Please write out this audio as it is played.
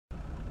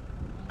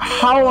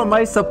How am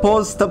I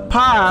supposed to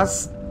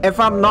pass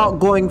if I'm not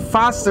going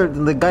faster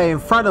than the guy in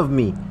front of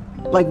me?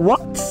 Like what?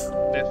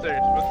 Yes, sir.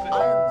 What's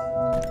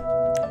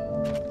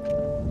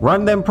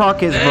Run them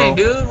pockets, bro. Hey,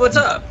 dude, what's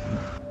up?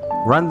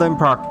 Run them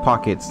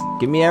pockets.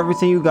 Give me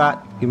everything you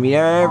got. Give me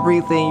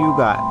everything you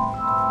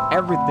got.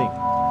 Everything.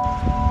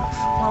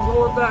 I'm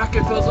going back.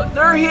 It feels like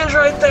there he is,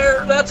 right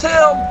there. That's him.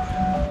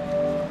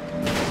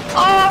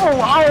 Oh!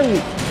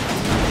 Oh!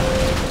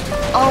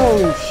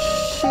 Oh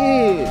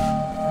shit!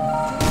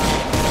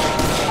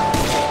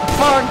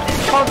 Fuck!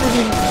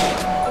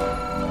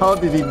 How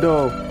did he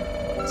know?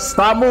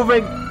 Stop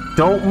moving!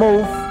 Don't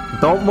move!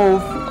 Don't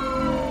move!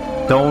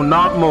 Do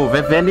not move!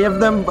 If any of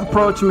them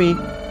approach me,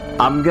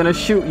 I'm gonna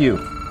shoot you.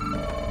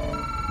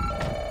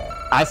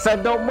 I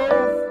said don't move!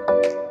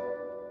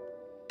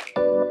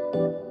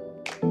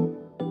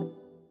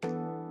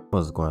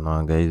 What's going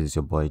on, guys? It's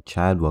your boy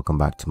Chad. Welcome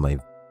back to my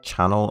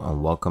channel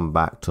and welcome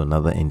back to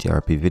another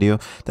NGARP video.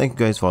 Thank you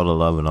guys for all the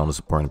love and all the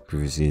support in the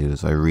previous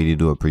videos. I really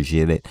do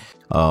appreciate it.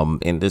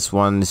 In this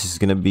one, this is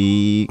gonna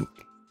be,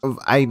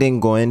 I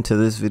didn't go into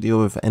this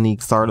video with any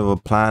sort of a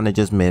plan. I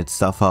just made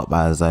stuff up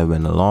as I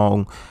went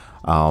along.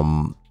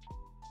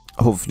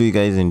 Hopefully you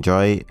guys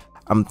enjoy it.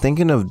 I'm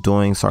thinking of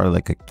doing sort of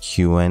like a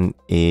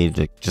Q&A,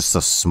 like just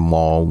a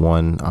small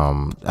one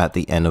at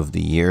the end of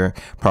the year,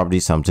 probably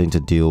something to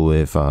deal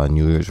with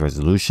New Year's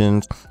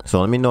resolutions.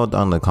 So let me know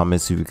down in the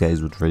comments if you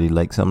guys would really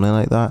like something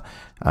like that,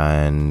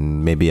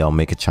 and maybe I'll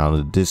make a channel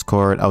to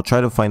Discord. I'll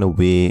try to find a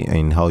way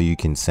in how you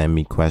can send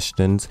me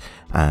questions,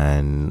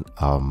 and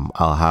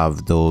I'll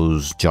have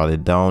those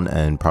jotted down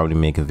and probably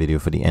make a video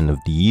for the end of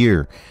the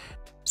year.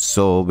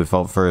 So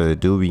without further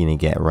ado, we're gonna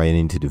get right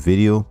into the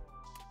video.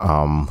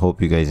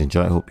 Hope you guys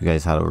enjoy. Hope you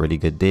guys had a really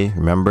good day.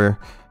 Remember,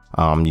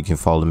 you can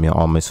follow me on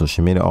all my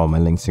social media. All my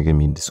links are gonna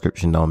be in the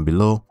description down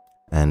below.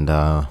 And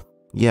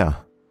yeah,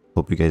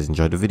 hope you guys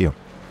enjoyed the video.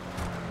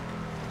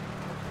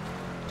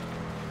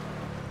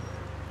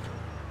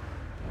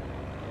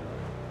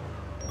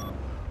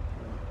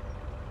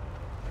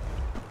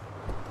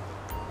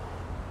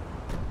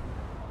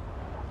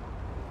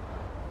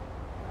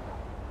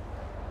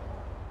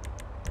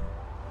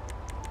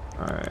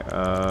 Alright,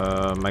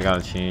 I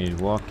gotta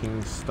change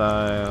walking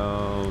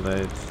style.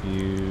 Let's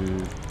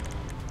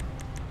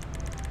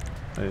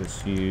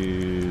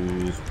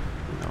use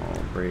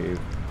Brave.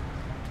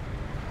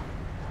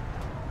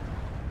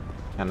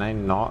 Can I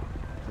not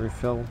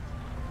refill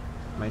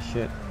my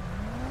shit?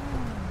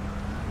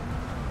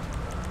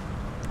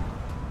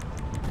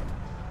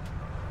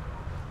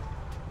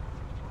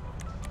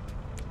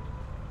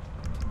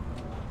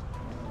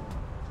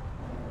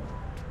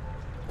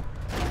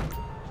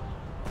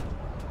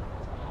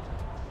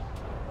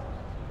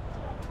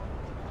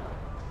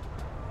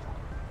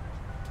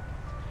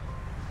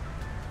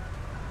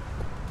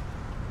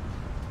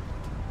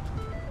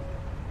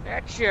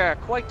 That's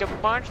quite the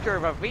monster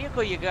of a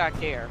vehicle you got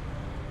there.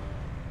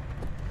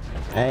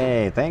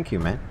 Hey, thank you,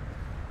 man.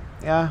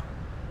 Yeah,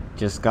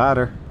 just got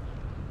her.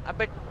 I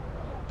bet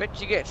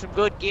you get some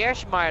good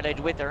gas mileage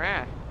with her,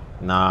 huh?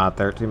 Nah,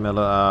 30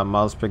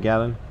 miles per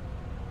gallon.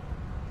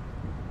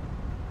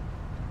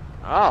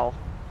 Oh.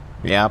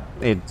 Yep,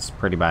 it's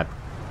pretty bad.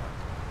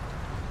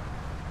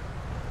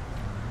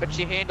 But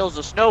she handles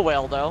the snow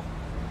well, though.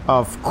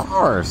 Of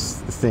course,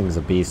 this thing's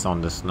a beast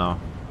on the snow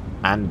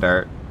and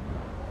dirt.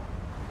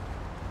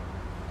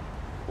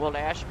 Well,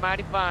 that's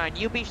mighty fine.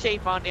 You be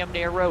safe on them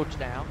there roads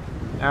now.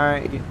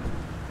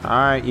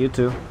 Alright, you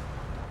too.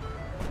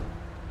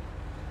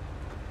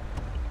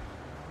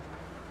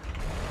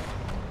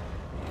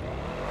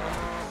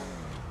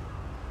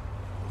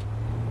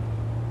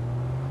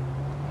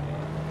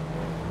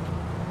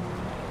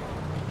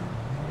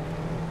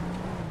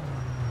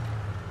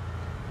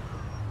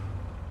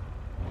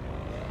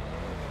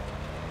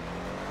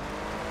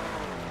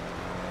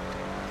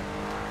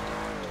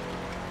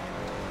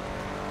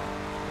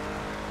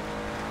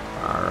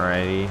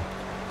 Alrighty.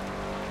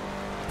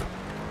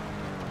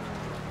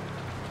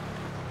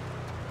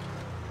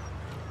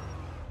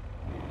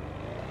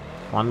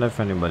 Wonder if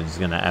anybody's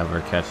gonna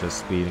ever catch us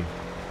speeding.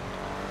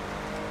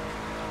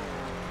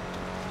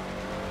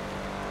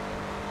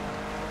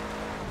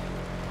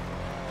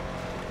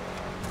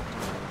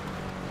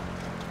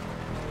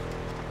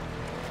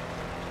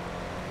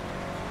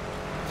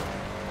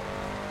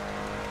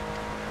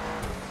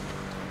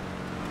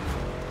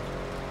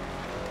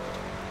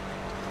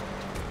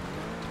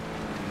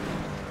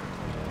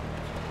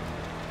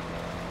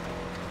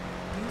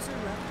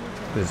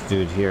 This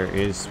dude here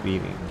is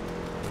speeding.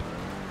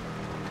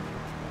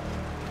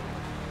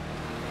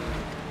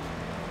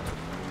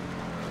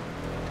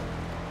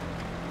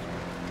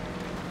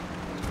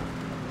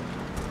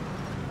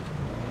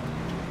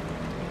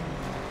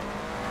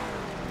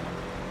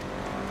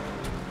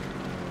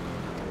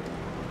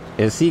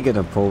 Is he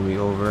gonna pull me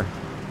over?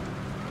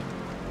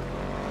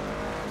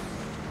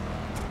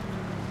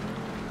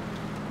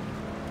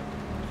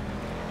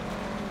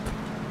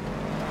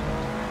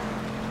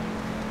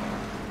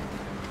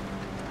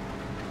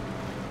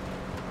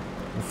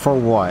 For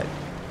what?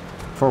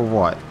 For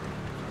what?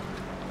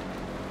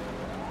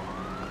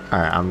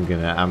 Alright, I'm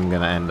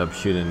gonna end up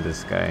shooting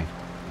this guy.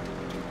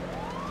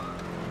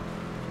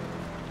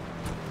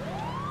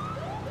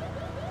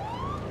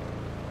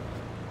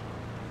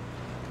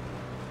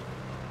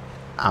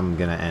 I'm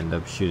gonna end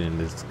up shooting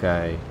this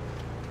guy.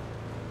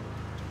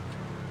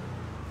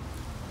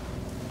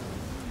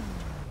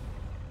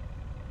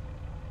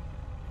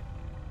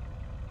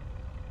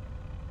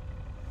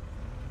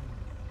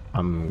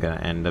 I'm gonna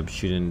end up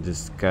shooting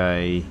this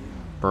guy,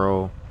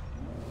 bro.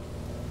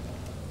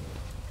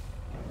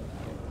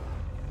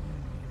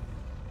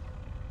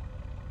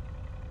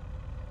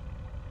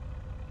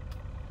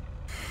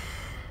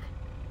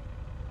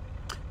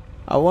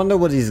 I wonder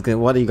what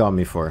he got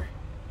me for.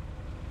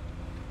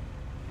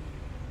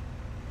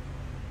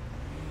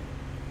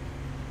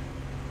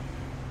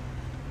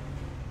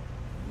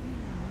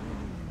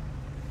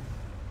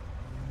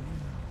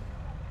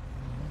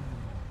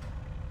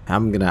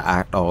 I'm gonna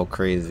act all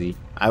crazy.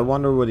 I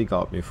wonder what he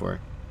got me for.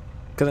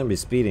 Couldn't be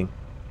speeding.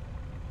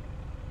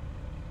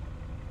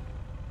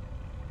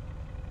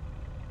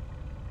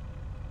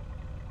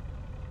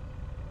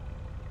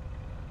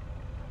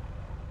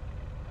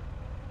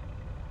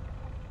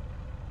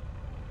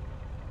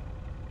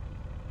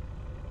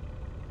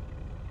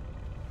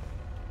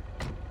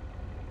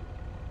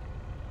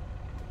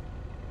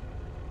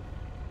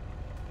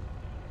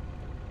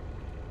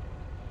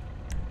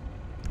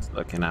 Just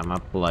looking at my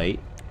plate.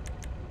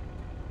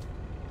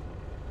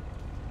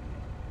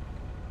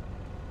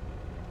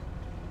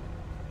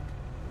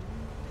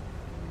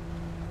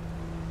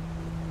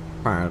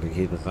 Apparently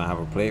he doesn't have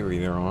a plate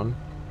reader on.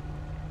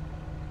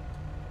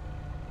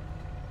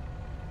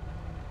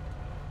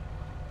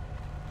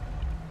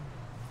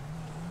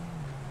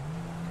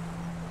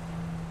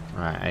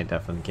 Alright, I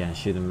definitely can't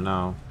shoot him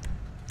now.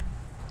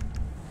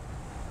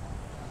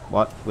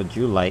 What would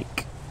you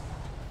like?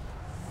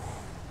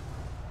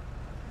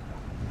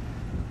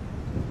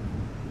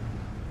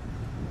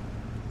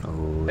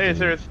 Oh, Hey,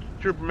 sir, it's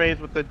Trooper Mays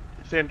with the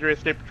San Andreas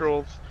State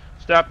Patrols.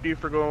 Stopped you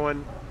for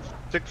going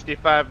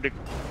 65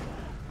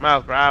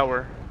 miles per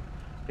hour.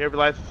 You have your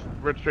license,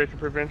 registration,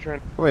 proof of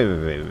insurance?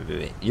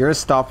 Wait. You're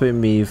stopping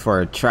me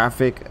for a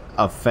traffic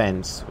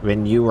offense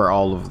when you were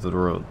all over the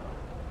road.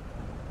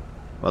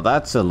 Well,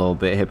 that's a little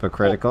bit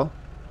hypocritical.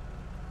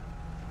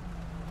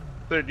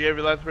 Sir, do you have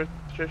your license,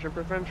 registration,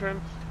 proof of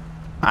insurance?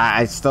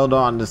 I still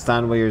don't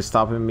understand why you're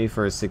stopping me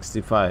for a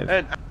 65.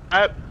 And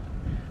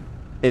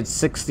It's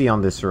 60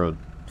 on this road.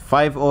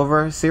 5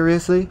 over?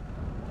 Seriously?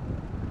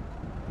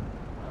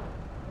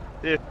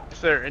 yes,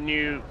 sir, and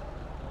you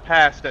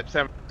passed at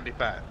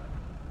 75.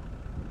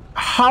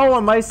 How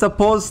am I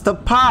supposed to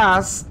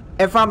pass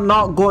if I'm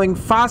not going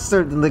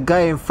faster than the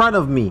guy in front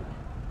of me?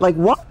 Like,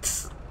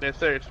 what? Yes,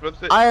 sir, it's supposed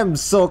to... I am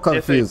so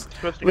confused. It's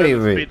supposed to go to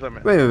the speed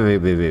limit.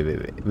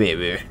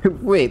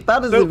 Wait,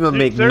 that doesn't even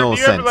make no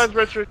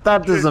sense.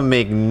 That doesn't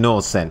make no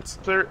sense.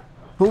 Sir,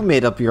 Who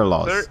made up your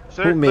laws?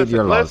 sir, Who made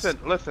your laws?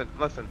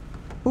 Listen.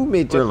 Who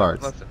made your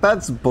laws? Listen.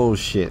 That's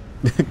bullshit.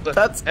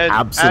 That's And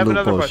absolute I have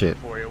another bullshit.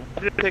 question for you.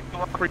 Why did it take so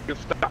long for you to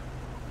stop?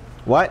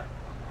 What?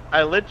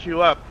 I lit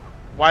you up.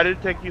 Why did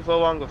it take you so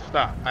long to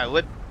stop? I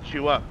lit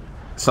you up.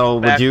 So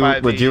Back by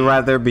would you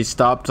rather be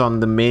stopped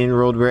on the main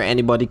road where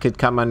anybody could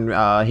come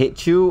and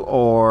hit you,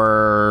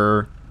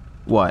 or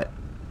what?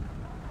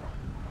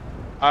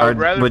 I would Or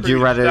rather would for you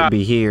to rather stop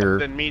be here?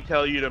 than me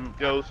tell you to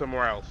go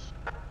somewhere else.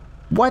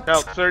 What? Now,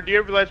 sir, do you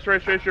have your license,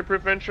 registration,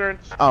 proof of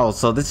insurance? Oh,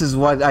 so this is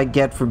what I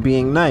get for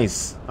being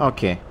nice.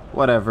 Okay,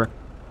 whatever.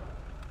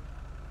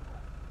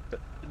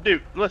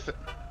 Dude, listen.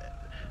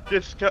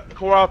 Just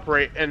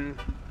cooperate and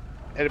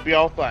it'll be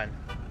all fine.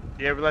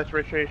 Do you have your license,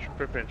 registration,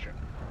 proof of insurance?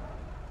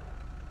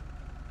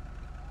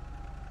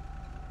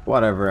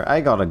 Whatever.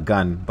 I got a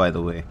gun, by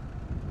the way.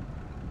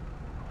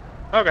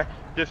 Okay,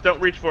 just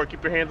don't reach for it.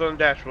 Keep your hands on the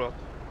dash wheel.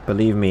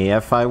 Believe me,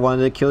 if I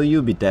wanted to kill you,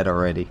 you'd be dead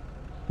already.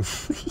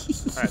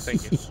 Alright,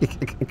 thank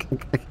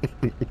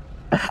you.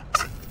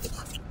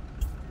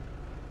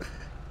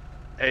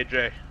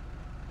 AJ.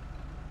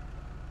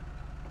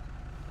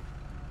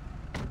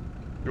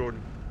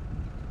 Jordan.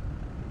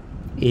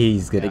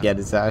 He's gonna get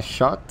his ass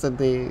shot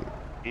today.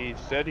 He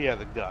said he has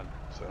a gun,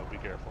 so be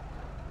careful.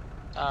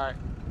 Alright.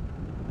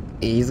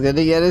 He's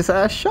gonna get his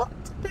ass shot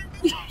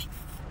today.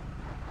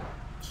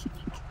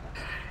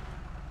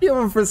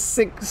 Yo, for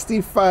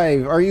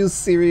 65. Are you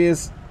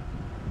serious?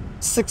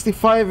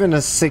 65 and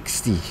a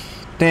 60.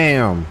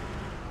 Damn.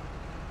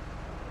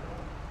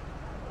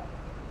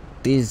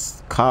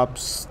 These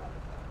cops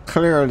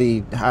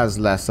clearly has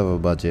less of a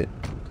budget.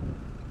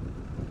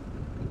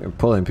 They're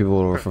pulling people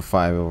over for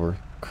 5 over.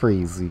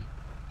 Crazy.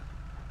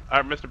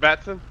 Alright, Mr.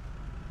 Batson?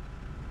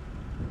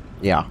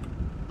 Yeah.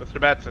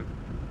 Mr. Batson.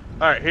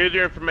 Alright, here's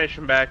your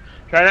information back.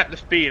 Try not to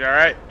speed,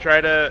 alright?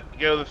 Try to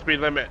go the speed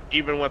limit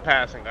even when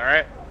passing,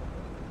 alright?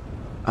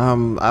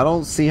 I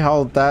don't see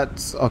how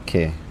that's...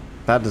 Okay.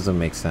 That doesn't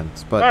make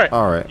sense, but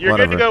alright, You're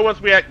whatever. good to go once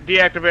we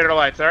deactivate our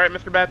lights, alright,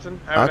 Mr. Batson?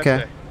 Have a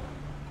nice day.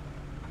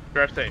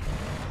 Drive safe.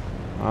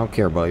 I don't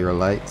care about your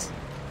lights.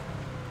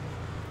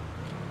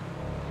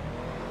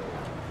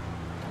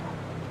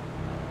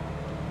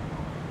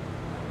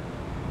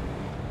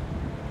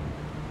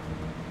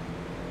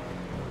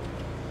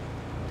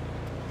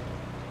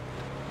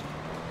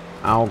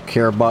 I don't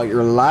care about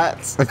your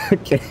lights.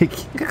 Okay.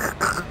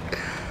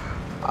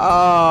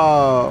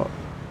 Oh,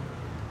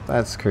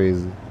 that's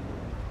crazy.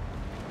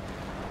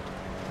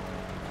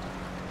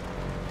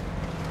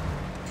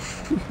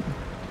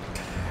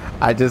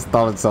 I just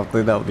thought of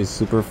something that would be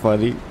super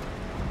funny.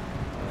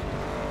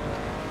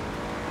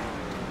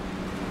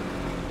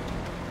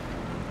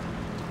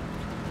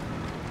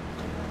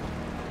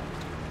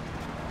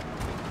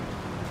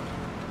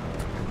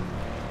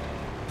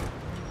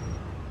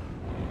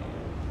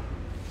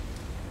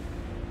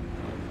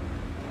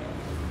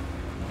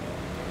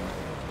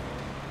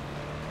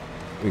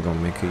 We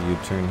gonna make a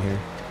U-turn here.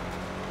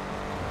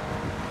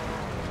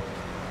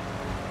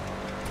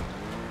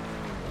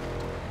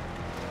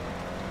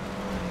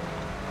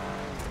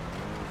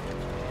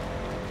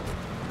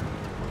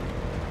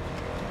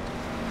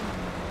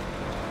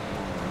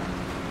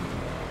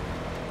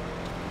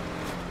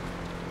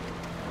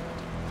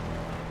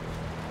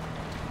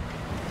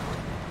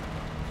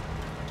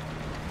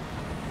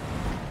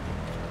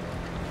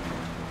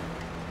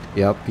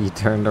 Yep, he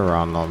turned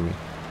around on me.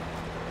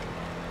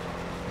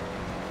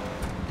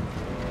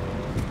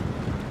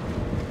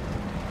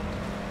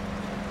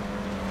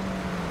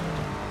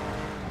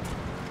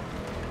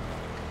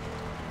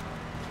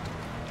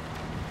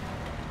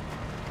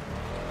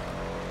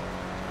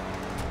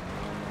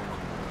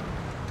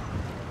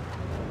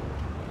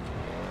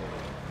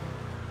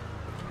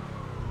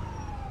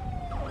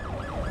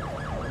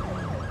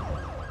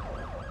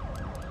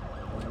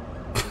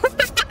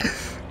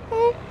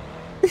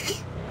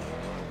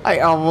 I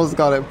almost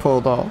got it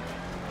pulled off.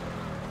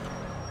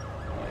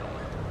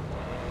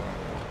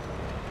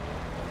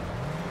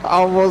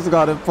 Almost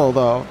got it pulled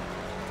off.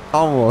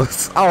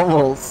 Almost.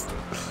 Almost.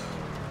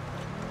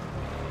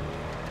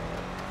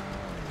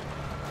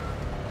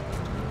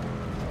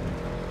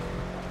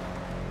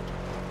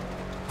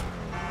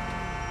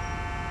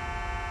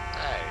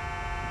 Hey.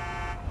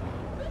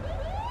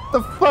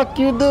 The fuck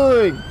you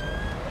doing?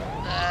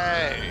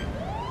 Hey.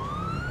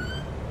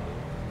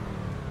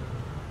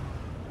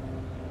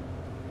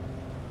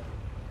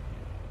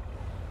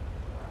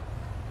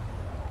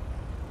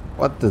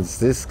 What does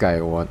this guy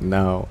want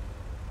now?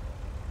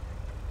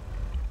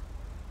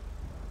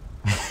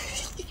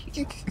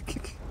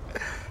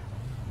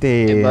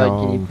 Damn. Hey bud,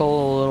 can you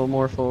pull a little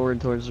more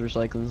forward towards the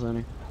recycling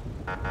center?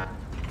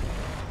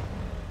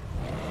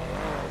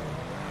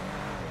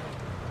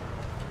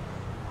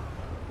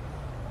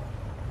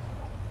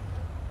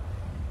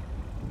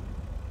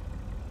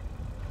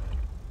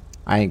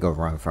 I ain't gonna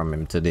run from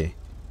him today.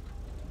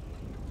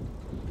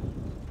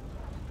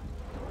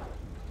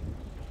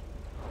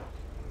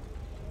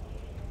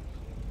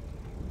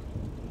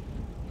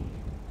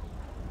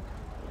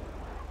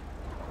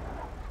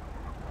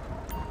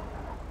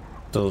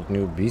 Those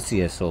new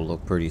BCSO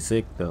look pretty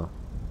sick though.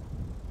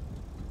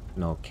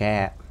 No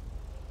cap.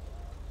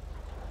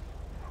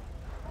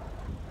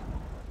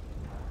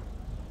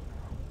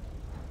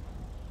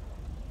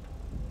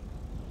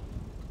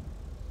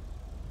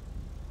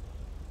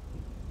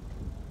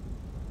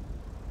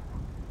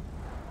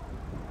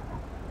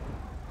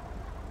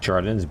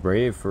 Jordan's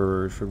brave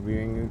for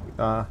being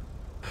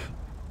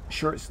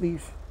short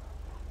sleeve.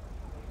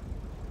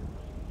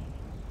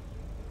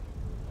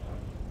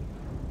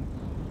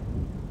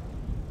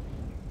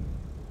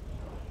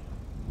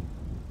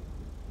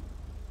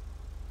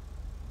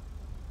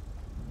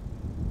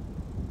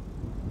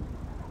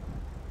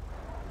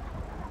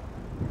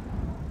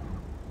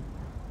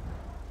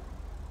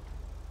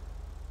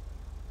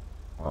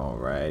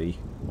 Alrighty,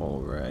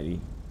 alrighty,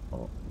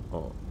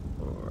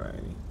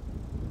 alrighty.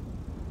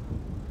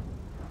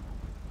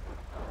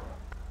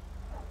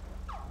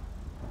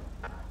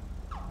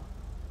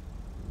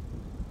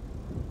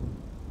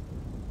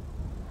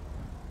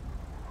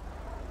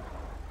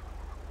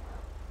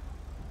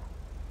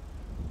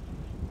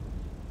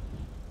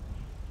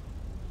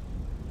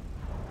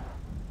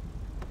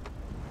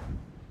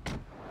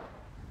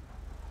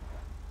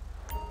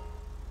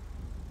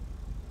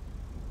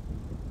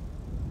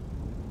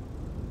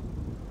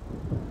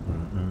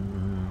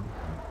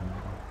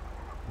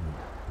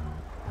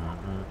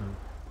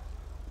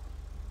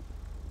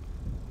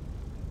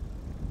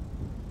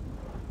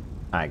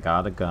 I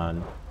got a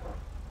gun.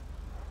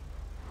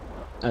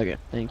 Okay,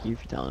 thank you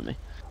for telling me.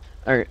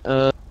 Alright,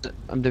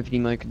 I'm Deputy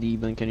Mike at the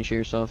Blank County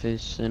Sheriff's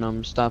Office, and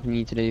I'm stopping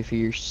you today for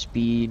your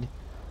speed.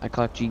 I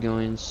clocked you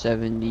going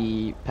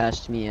 70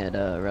 past me at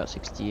Route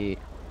 68.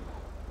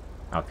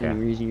 Okay.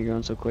 Any reason you're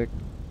going so quick?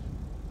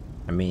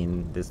 I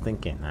mean, this thing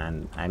can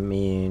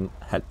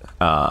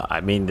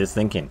this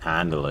thing can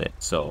handle it.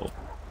 So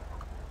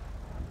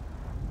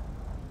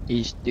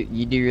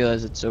You do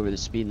realize it's over the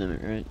speed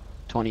limit, right?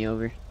 20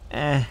 over.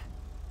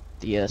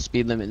 The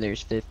speed limit there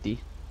is 50.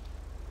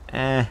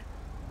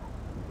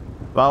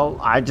 Well,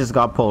 I just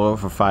got pulled over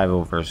for 5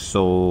 over,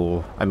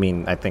 so I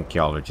mean, I think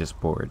y'all are just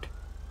bored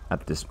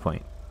at this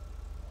point.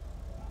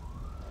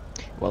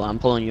 Well, I'm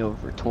pulling you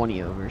over for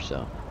 20 over,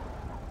 so.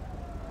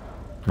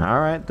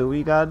 Alright, do what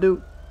you gotta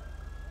do.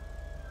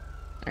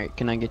 Alright,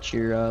 can I get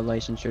your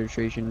license,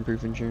 registration, and proof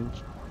of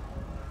insurance?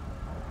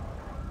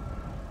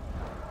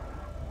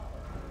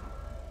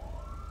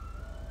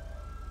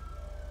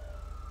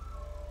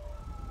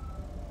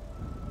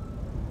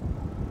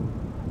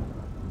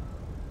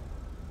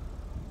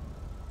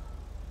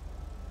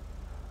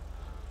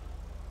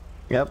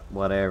 Yep,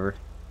 whatever.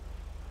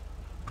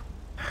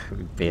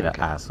 Beta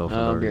Okay. asshole for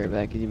no I'll be right reason.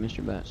 back with you,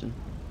 Mr. Batson.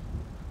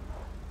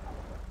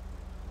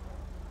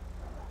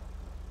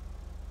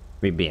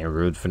 Me being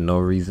rude for no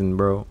reason,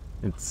 bro.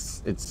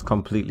 It's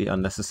completely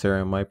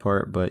unnecessary on my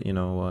part, but you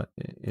know what?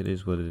 It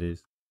is what it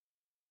is.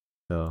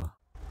 So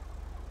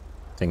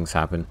things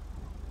happen.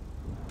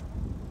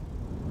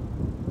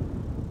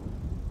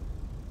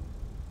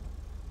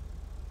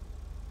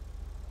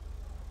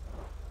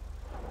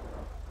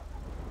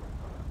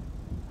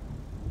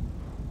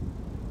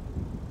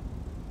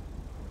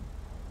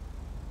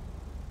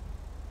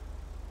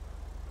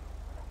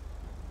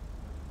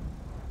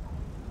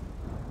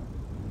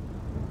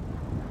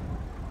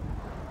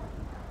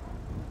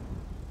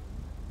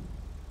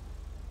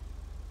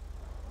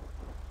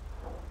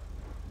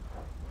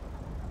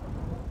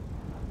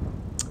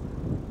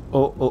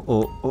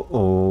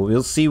 Oh.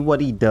 We'll see what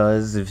he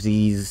does if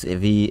English.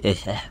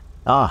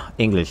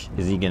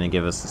 Is he gonna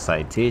give us a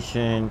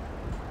citation?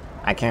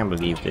 I can't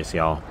believe this,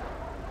 y'all.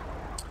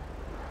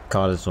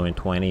 Caught us only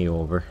 20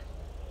 over.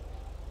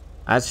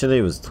 Actually,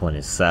 it was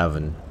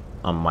 27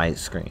 on my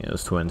screen. It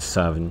was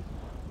 27.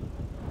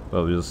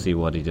 But we'll see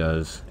what he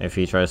does. If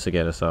he tries to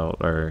get us out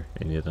or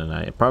anything,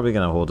 I'm probably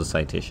gonna hold a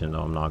citation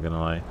though, I'm not gonna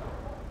lie.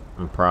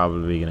 I'm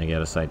probably gonna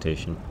get a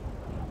citation.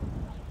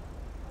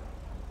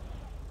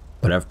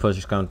 But if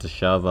push comes to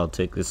shove, I'll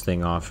take this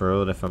thing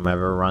off-road if I'm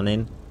ever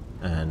running.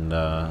 And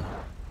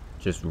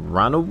just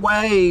run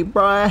away,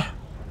 bruh.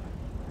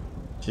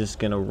 Just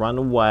gonna run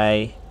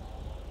away.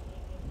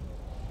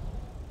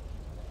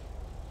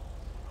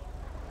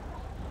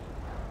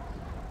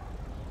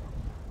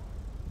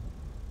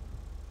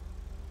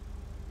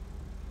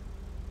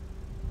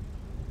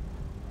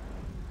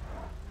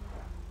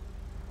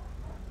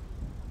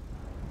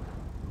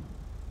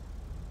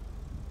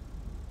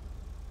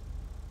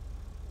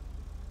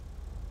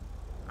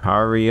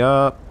 Hurry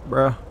up,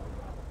 bruh.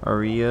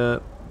 Hurry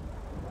up.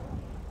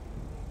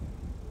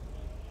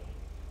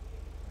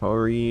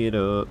 Hurry it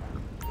up.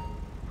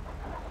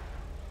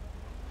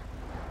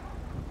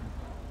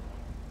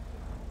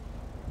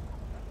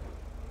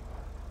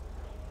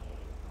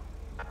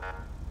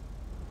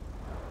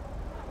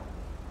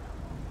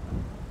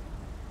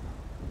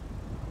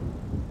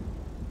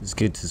 It's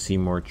good to see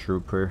more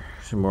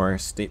more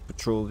state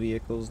patrol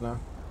vehicles now.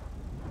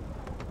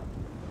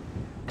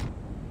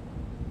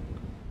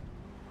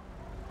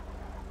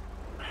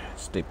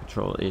 State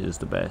patrol is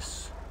the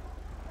best,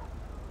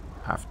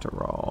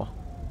 after all.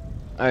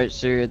 Alright,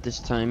 sir, at this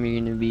time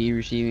you're going to be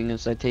receiving a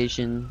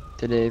citation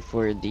today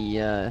for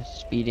the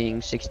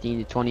speeding 16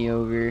 to 20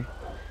 over.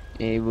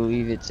 I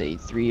believe it's a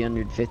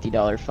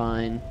 $350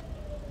 fine.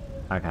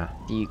 Okay.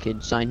 You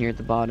could sign here at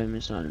the bottom.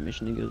 It's not a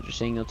mission to go, just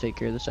saying you'll take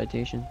care of the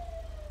citation.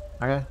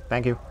 Okay,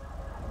 thank you.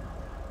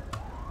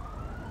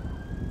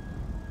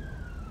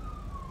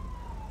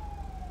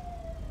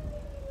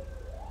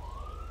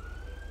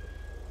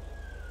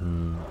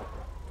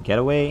 Get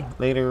away.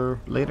 Later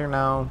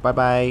now.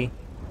 Bye-bye.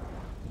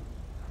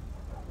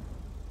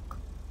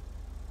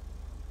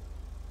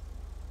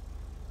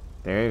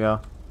 There you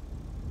go.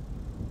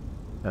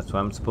 That's what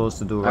I'm supposed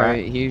to do, right?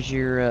 Alright, here's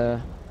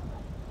your,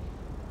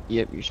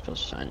 Yep, you're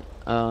supposed to sign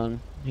it.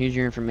 Here's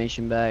your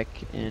information back,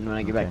 and when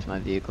I get back to my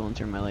vehicle and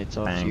turn my lights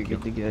off, so you're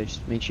good to go.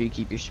 Just make sure you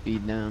keep your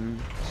speed down.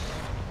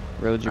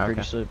 Roads are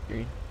pretty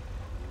slippery.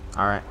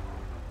 Alright.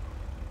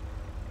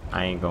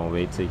 I ain't gonna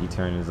wait till he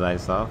turns his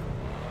lights off.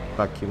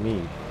 Fuck you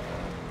mean?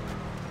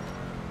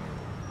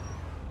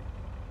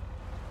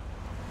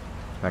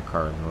 That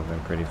car is moving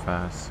pretty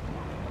fast.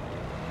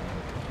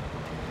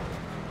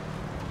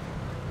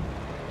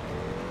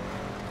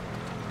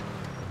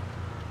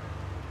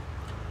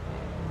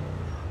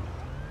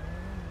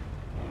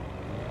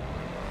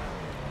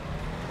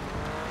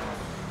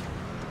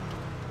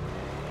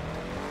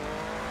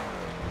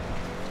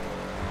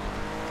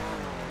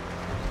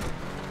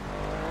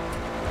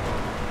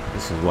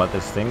 This is what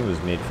this thing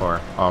was made for,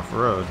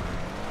 off-road.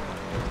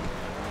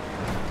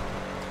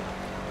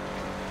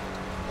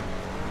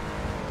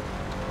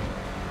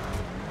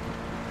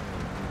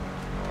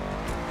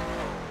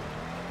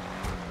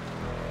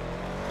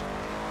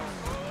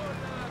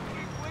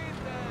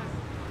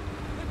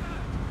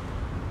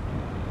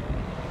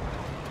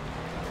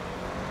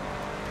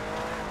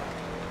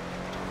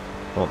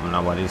 Hope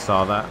nobody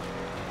saw that.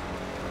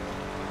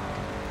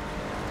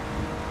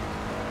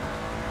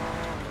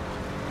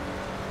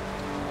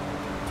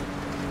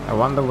 I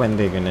wonder when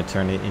they're gonna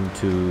turn it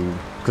into,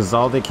 because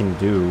all they can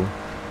do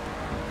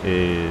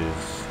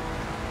is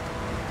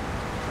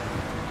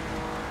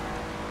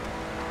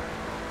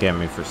get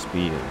me for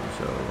speeding,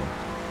 so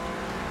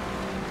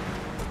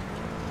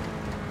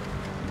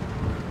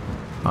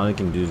all they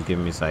can do is give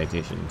me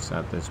citations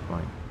at this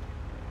point.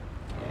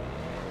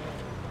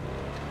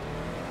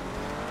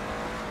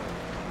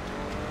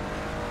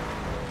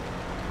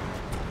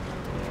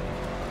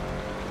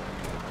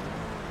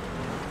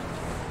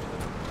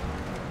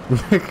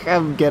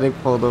 I'm getting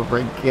pulled over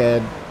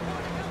again.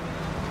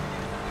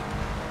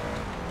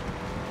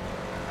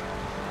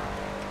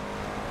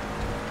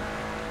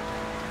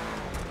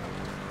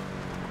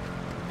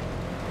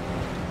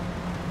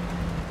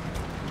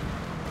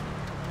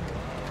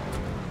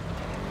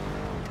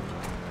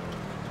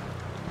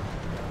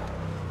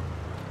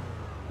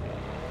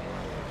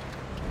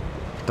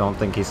 Don't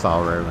think he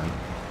saw Raven.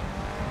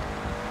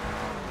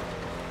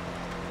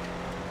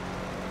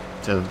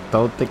 Just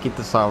don't think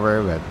he saw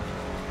Raven.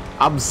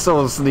 I'm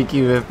so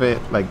sneaky with it.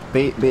 Like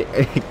they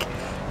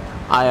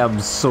I am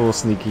so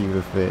sneaky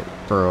with it,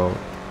 bro.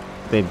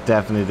 They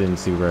definitely didn't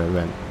see where I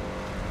went.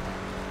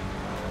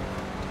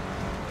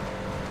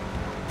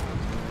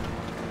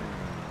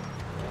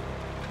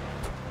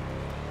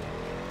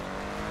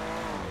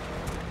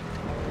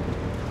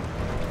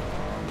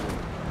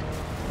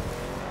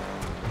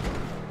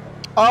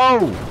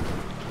 Oh!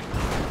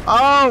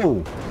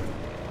 Oh!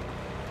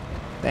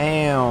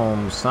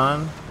 Damn,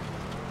 son.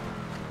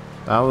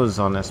 That was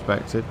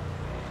unexpected.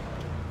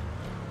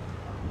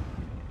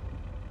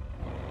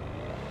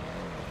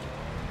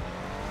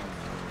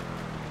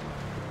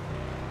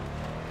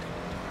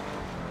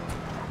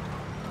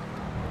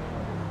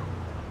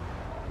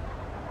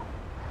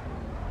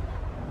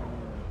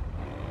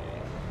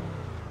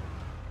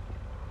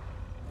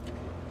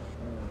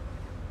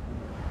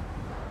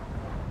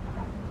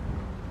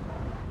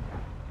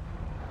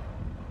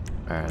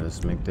 Alright,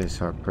 let's make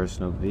this our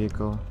personal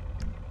vehicle.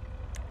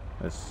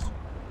 Let's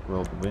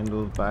roll the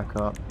windows back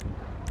up.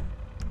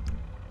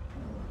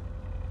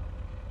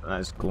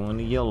 Let's go in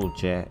the yellow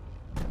jet.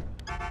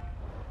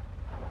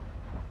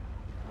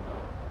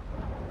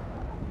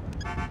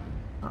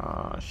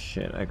 Oh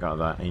shit, I got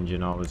that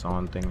engine always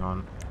on thing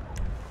on.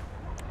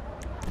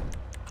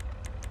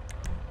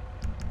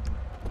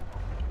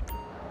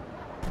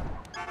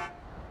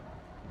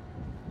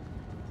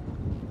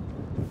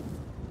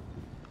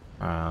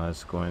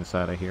 Let's go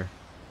inside of here.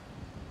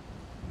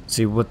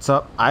 See what's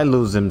up? I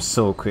lose him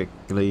so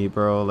quickly,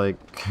 bro. Like,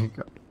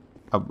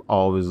 I'm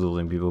always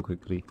losing people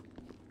quickly.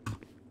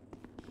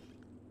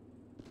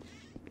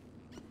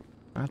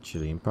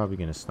 Actually, I'm probably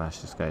gonna slash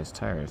this guy's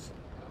tires.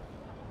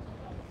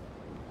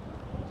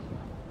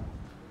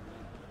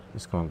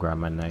 Just gonna grab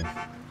my knife.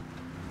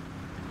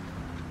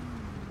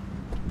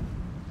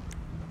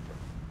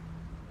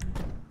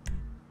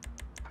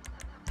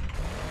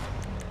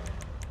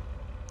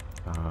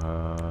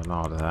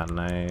 Not that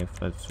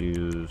knife. Let's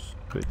use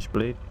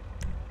switchblade.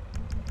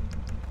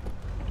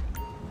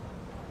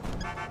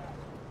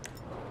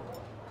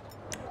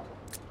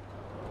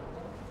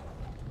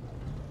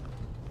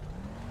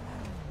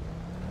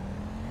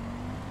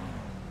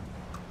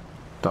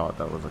 Thought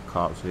that was a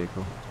cop's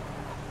vehicle.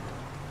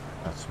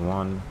 That's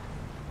one.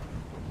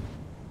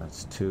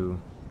 That's two.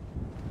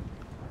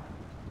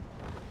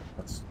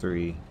 That's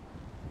three.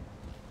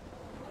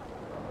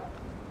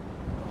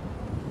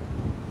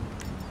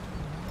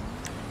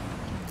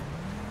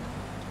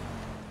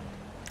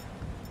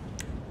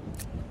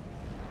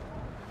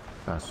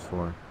 That's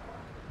four.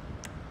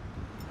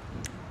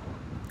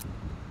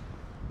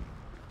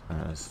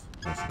 Alright,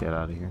 let's get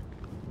out of here.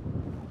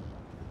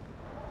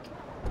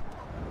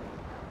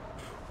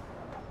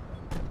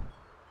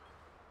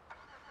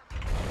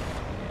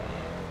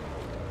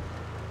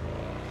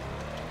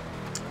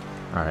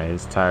 Alright,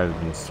 his tires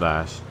have been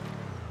slashed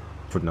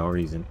for no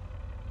reason.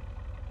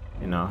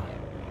 You know?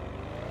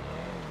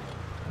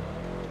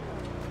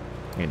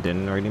 It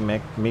didn't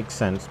really make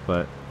sense,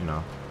 but you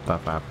know,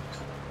 stuff happens.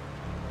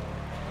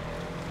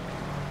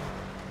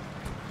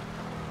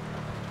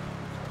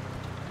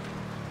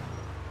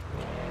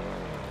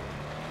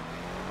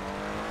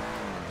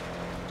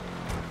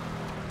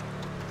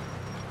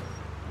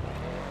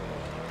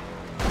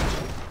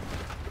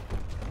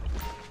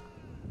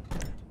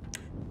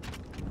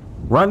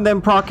 Run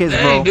them pockets,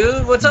 bro. Hey,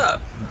 dude, what's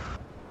up?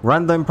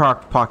 Run them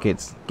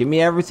pockets. Give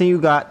me everything you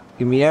got.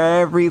 Give me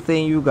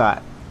everything you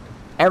got.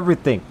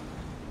 Everything.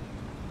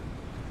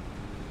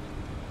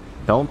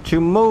 Don't you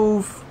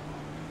move.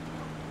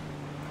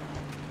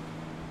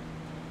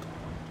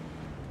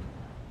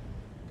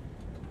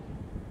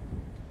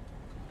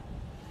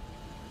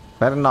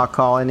 Better not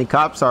call any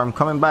cops or I'm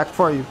coming back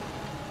for you.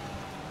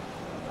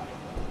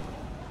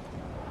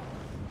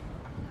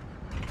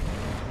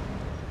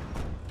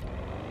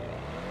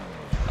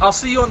 I'll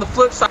see you on the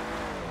flip side.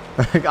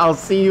 I'll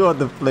see you on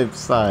the flip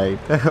side.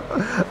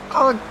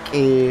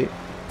 Okay.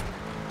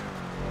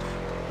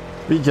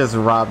 We just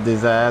robbed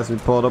his ass. We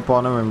pulled up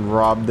on him and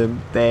robbed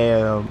him.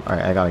 Damn.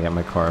 Alright, I gotta get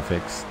my car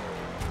fixed.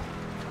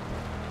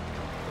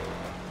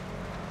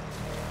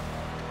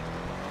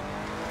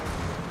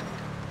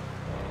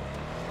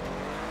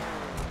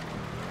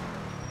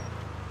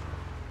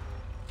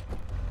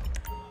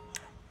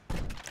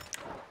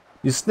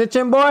 You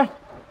snitching, boy?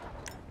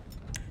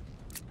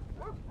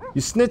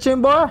 You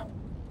snitching, boy?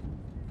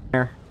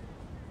 Here.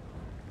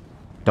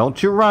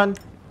 Don't you run.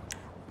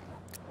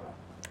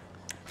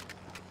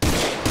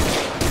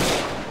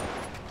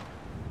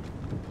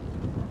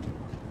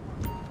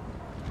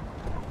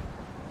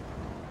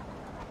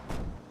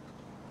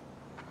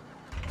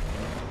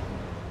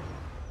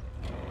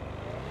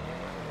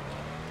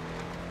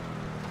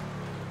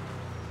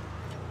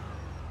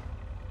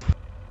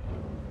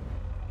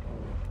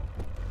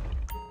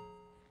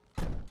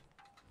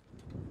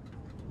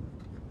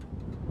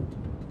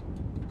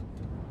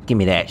 Give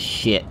me that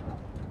shit.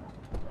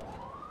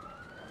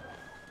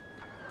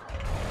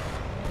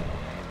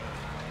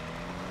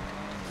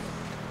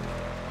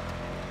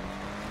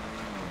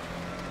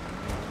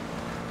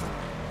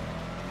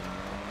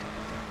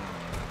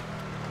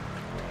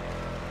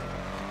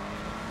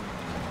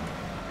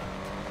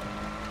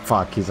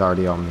 fuck, he's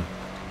already on me.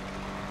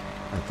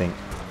 I think.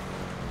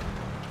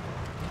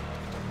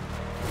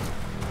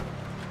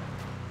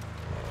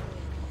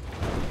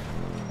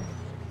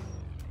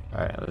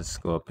 Alright, let's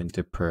go up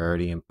into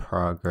priority and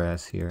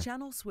progress here.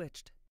 Channel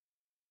switched.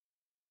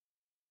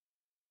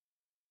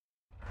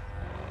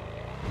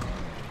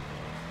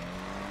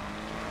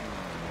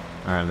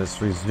 Alright,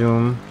 let's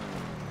resume.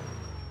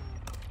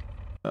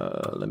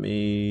 Let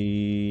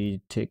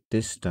me take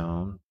this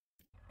down.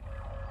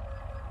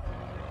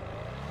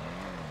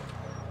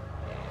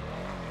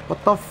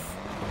 What the f-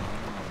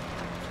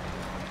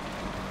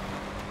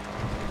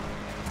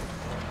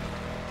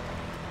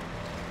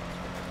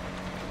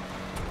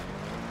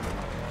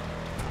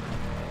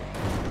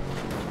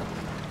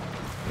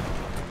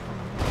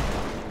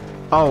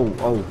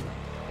 Oh.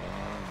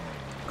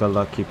 Good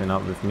luck keeping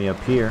up with me up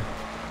here.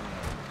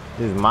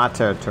 This is my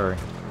territory.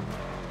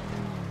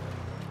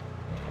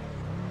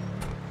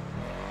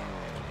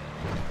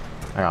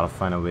 I gotta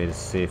find a way to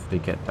safely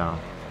get down.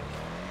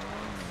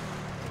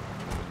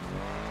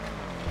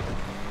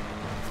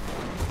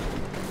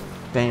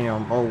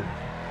 Damn, oh.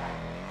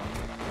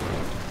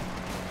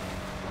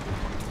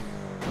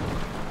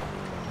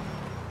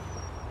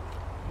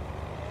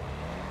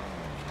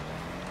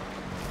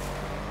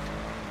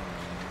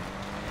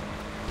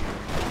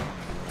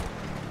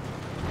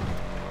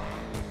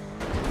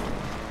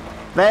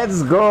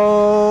 Let's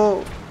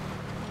go!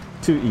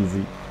 Too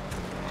easy.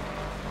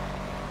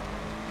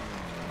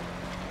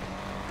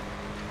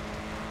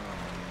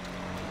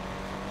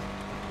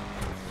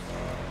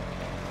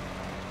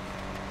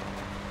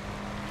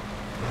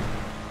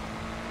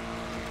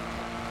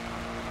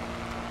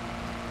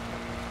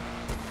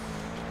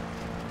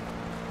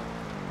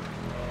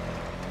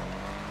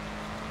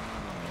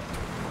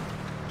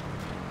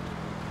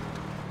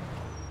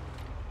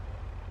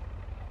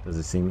 Does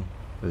he see me?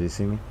 Does he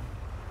see me?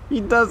 He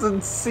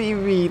doesn't see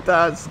me.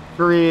 That's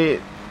great.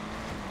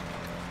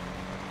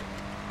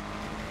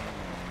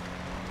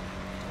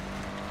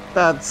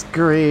 That's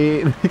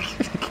great.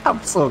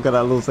 I'm so good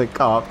at losing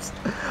cops.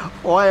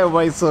 Why am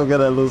I so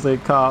good at losing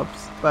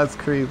cops? That's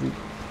crazy.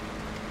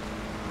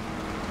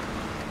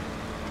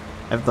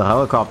 If the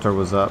helicopter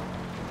was up,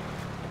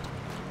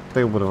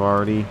 they would have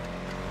already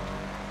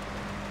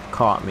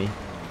caught me.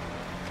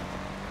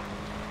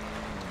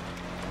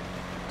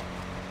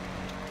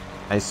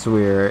 I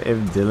swear, if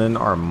Dylan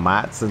or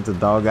Matt sent a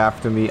dog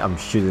after me, I'm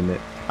shooting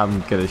it.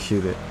 I'm gonna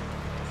shoot it.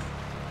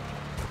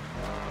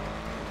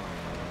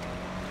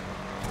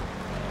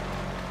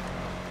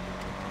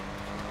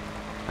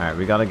 Alright,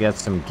 we gotta get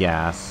some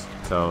gas.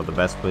 So the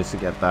best place to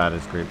get that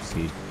is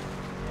Grapeseed.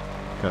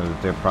 Because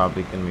they're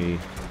probably gonna be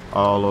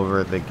all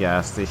over the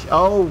gas station.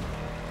 Oh!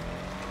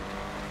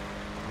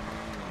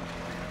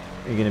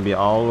 They're gonna be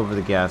all over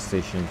the gas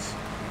stations.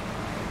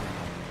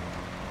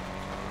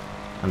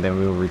 And then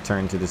we'll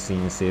return to the scene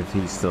and see if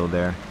he's still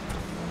there.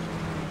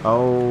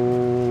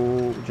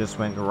 Oh, just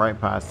went right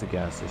past the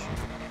gas station.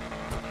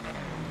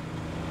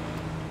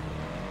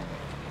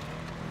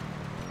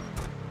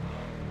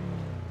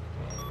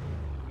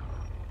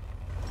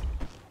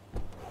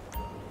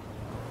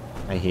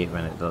 I hate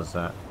when it does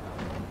that.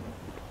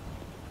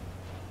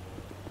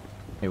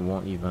 It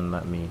won't even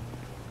let me.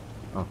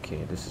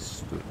 Okay, this is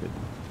stupid.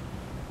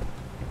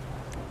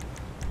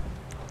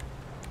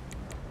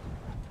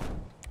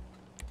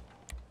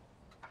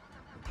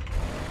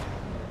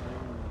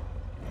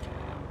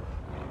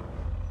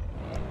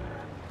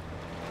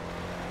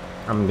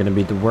 I'm gonna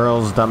be the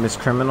world's dumbest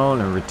criminal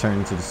and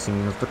return to the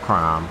scene of the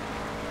crime.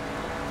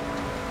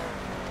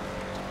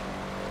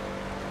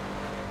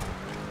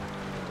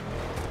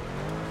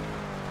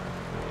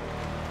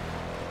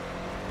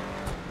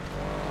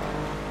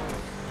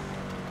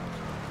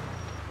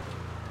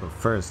 But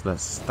first,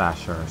 let's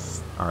stash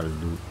our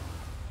loot.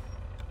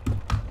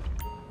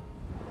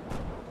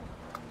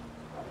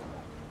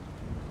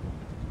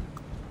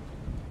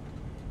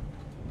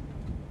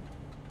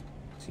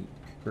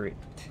 Secret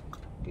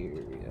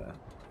area.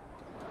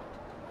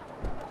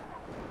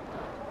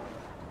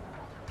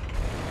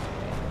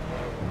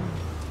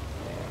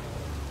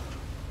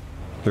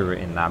 Threw it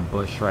in that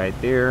bush right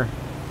there.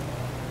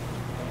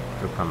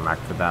 We'll come back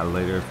for that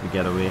later if we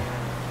get away.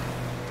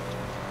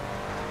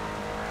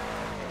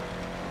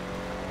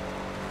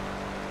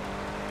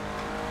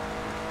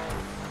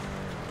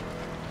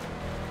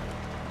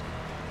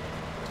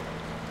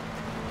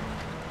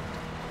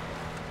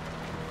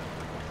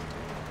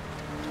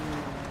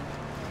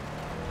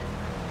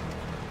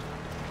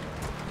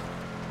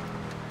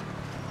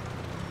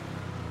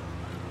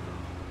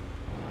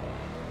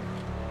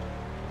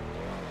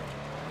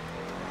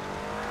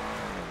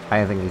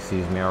 I think he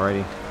sees me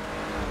already.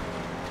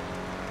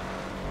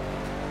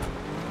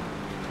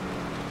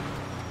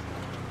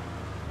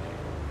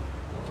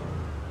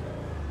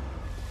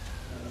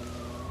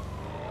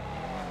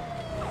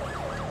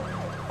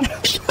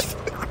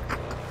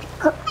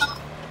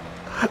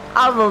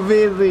 I'm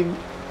amazing.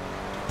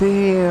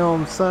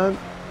 Damn, son.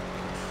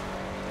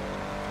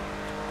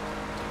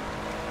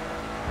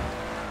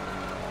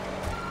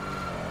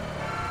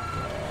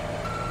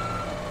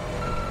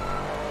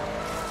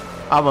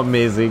 I'm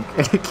amazing.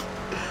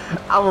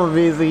 I'm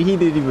amazing. He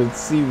didn't even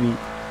see me.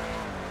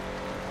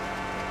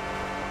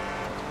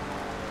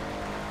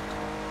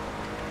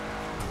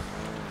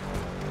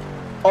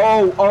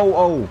 Oh, oh,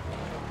 oh.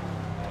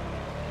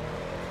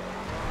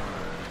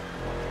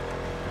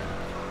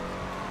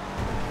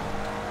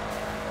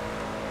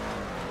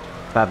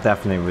 That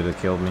definitely would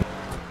have killed me.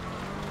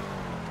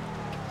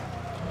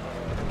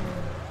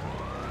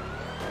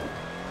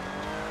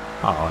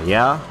 Oh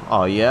yeah?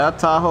 Oh yeah,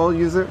 Tahoe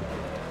user?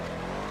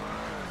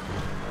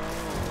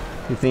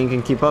 You think you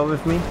can keep up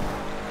with me?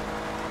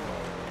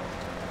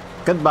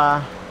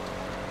 Goodbye.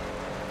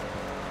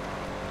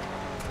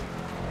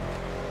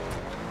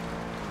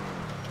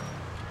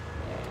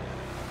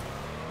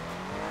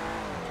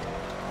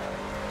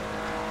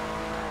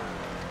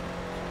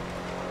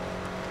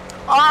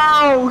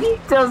 Oh, he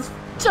just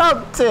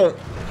jumped it.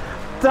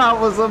 That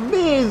was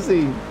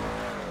amazing.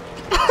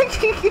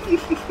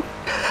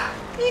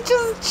 He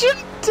just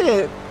jumped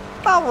it.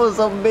 That was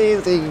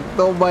amazing.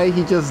 No way,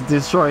 he just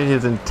destroyed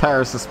his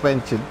entire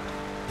suspension.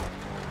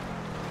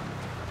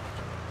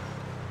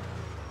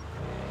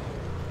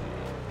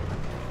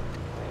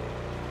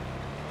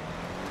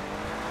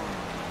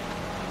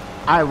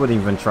 I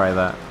wouldn't even try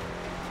that.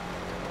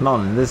 Not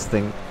on this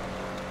thing.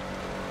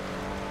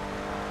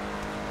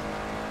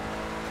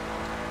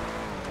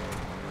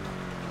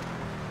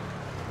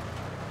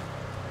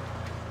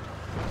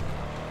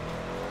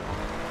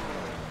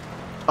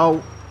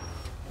 Oh.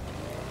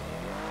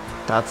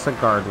 That's a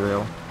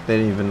guardrail. They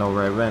didn't even know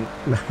where I went.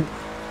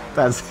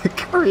 That's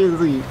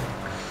crazy.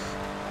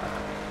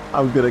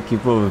 I'm gonna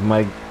keep up with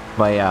my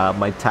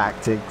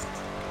tactics.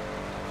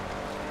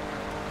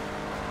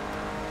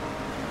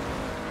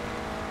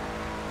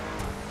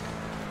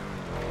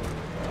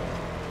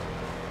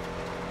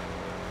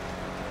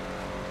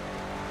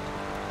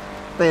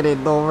 They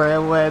didn't know where I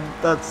went.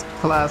 That's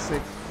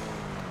classic.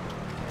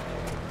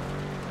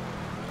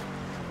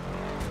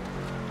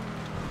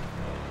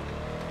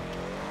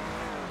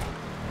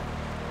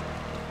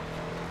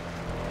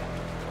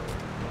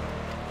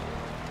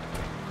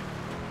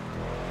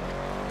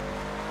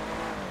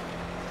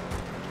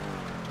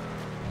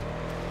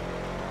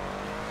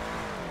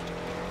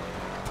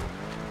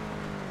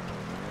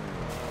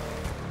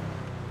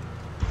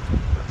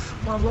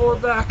 My lower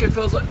back, it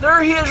feels like.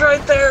 There he is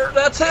right there!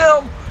 That's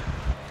him!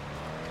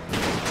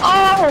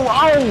 Oh!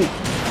 Oh!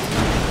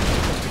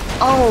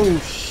 Oh,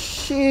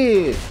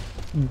 shit!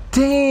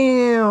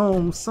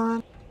 Damn,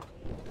 son!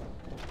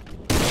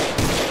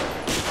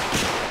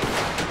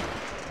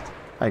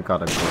 I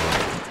gotta go.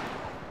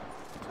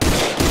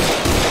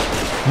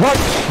 What?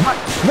 What?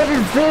 What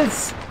is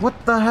this?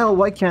 What the hell?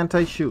 Why can't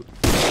I shoot?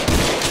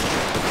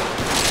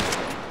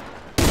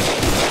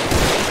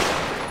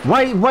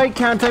 Why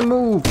can't I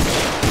move?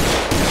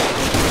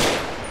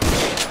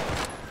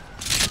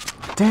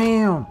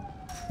 Damn!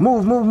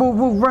 Move, move, move,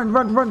 move! Run,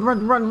 run, run,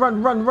 run, run,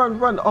 run, run, run,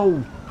 run!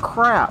 Oh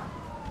crap!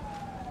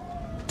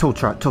 Tow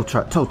truck, tow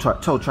truck, tow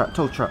truck, tow truck,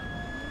 tow truck!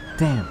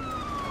 Damn!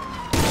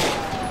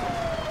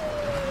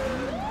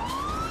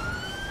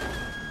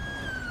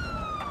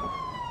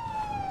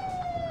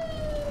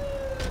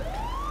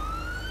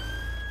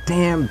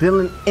 Damn!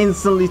 Dylan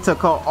instantly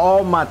took out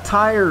all my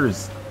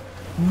tires.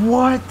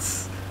 What?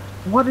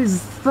 What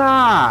is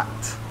that?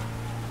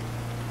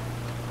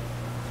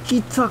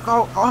 He took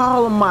out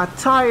all of my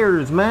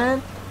tires,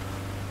 man.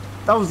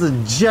 That was the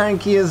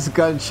jankiest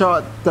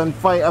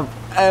gunfight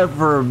I've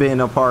ever been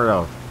a part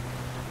of.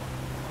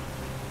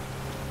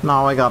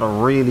 Now I gotta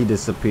really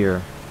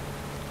disappear.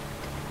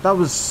 That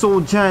was so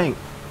jank.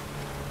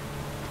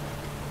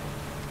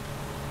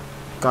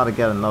 Gotta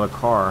get another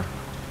car.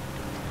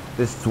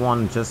 This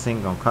one just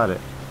ain't gonna cut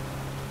it.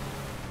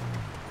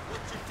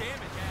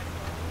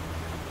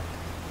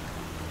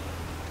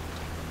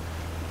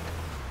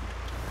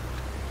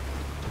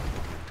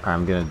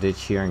 I'm gonna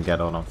ditch here and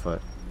get out on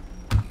foot.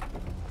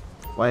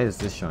 Why is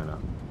this showing up?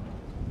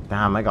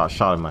 Damn, I got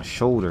shot in my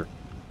shoulder.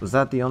 Was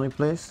that the only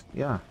place?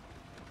 Yeah.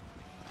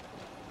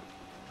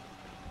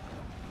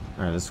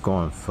 Alright, let's go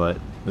on foot.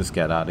 Let's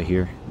get out of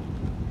here.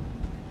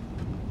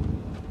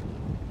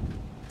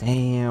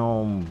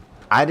 Damn.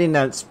 I didn't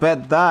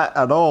expect that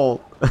at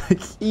all.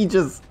 He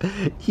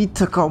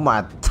took out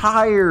my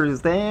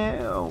tires.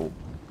 Damn.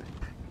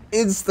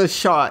 Insta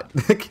shot.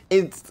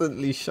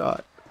 Instantly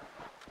shot.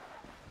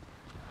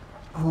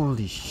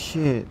 Holy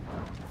shit.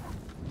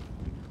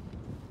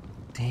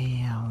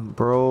 Damn,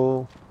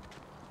 bro.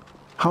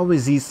 How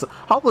was he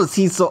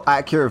so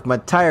accurate with my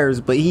tires,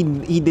 but he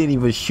didn't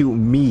even shoot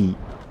me.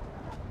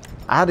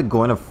 I had to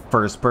go in a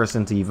first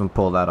person to even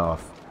pull that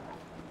off.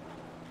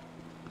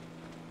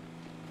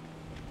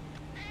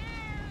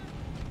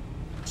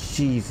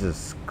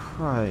 Jesus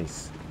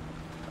Christ.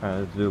 Alright,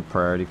 let's do a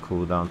priority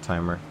cooldown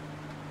timer.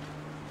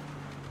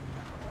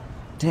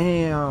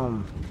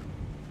 Damn.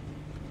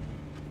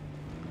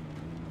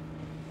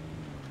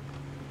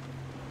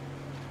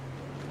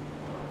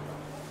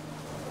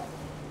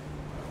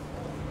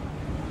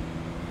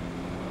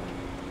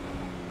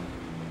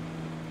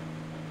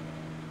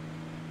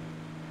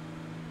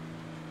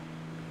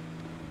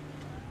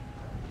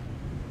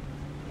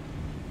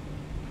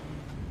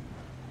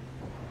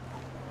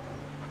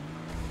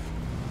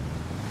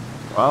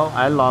 Well,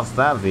 I lost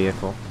that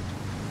vehicle.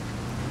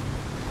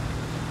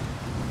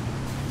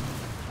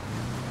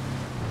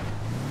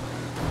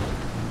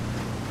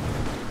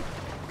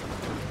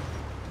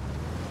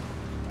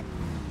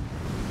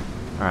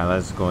 Alright,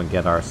 let's go and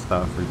get our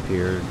stuff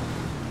repaired.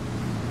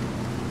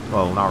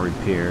 Well, not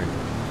repaired.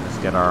 Let's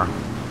get our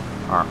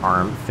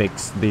arm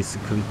fixed,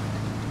 basically.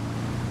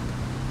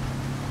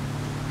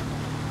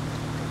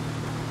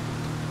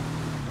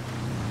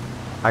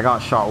 I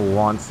got shot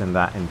once in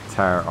that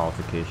entire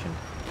altercation.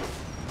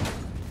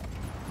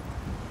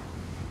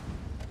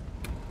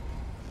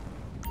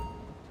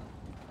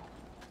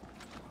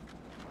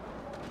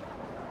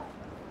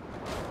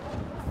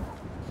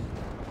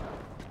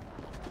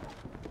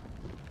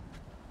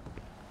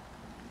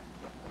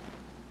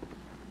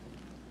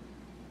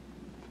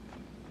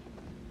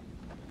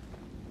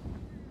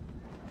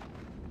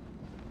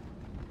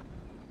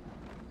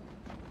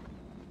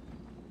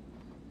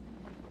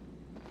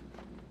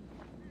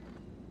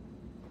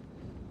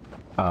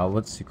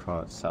 What's you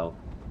call it? South.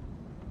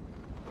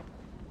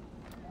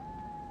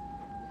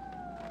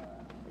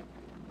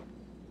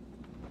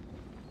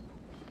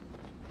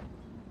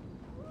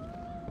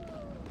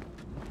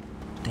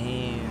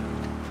 Damn.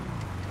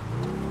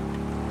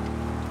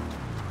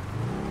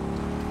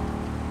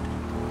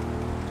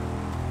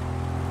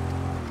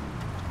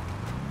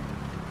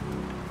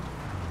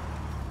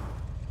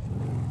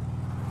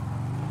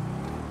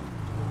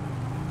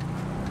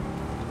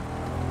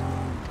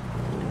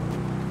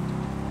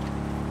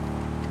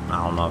 I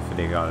don't know if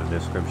they got a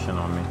description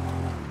on me.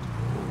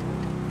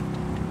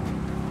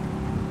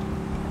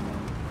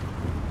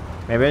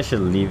 Maybe I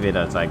should leave it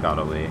as I got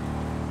away.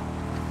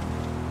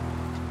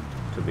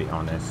 To be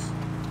honest.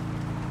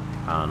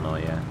 I don't know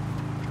yet.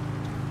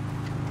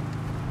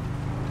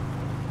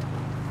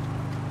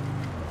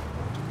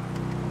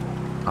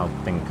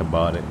 I'll think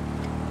about it.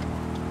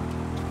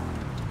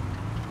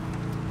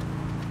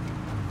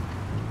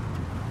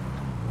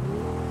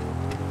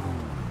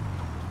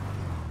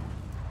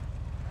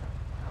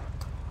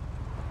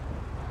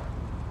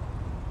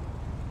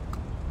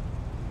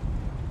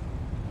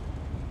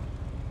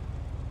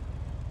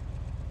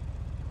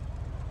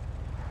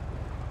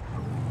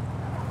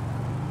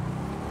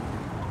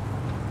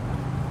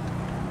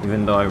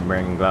 Even though I'm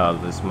wearing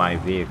gloves, it's my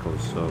vehicle,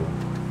 so...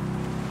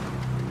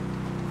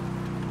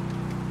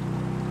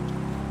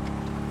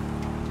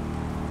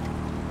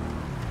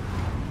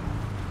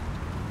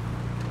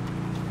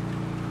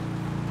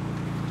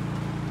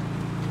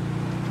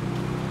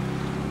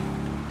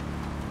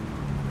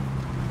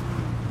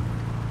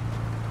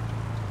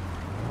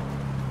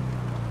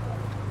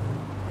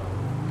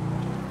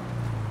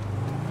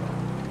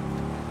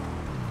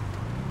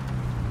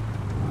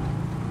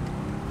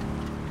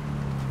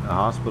 The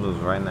hospital is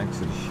right next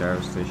to the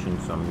sheriff's station,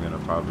 so I'm gonna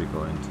probably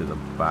go into the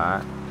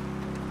back.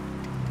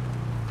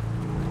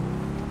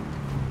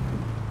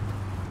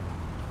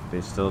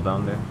 They still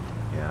down there?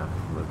 Yeah,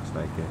 looks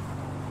like it.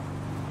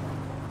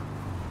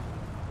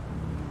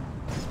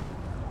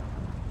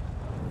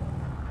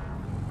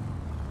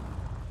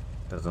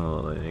 Doesn't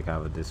look like they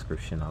have a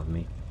description of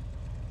me.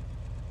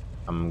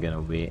 I'm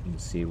gonna wait and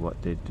see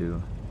what they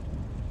do.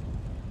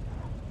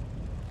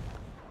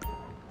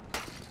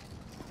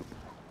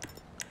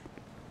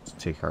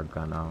 Take our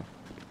gun out.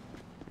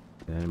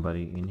 Is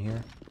anybody in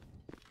here?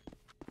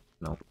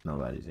 Nope,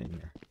 nobody's in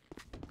here.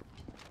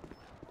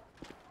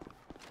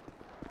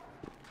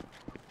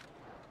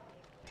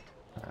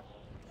 Right.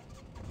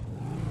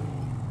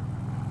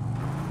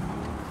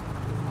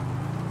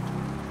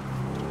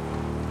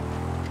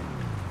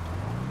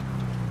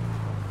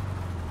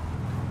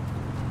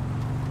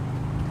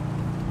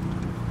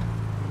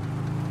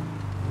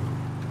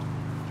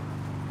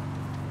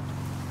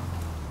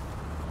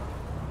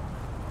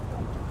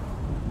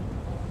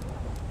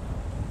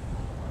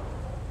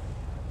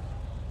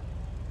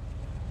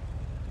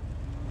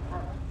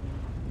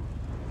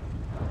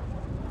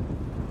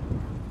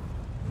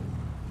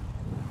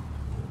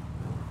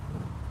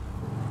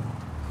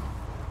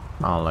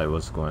 I don't like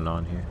what's going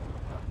on here.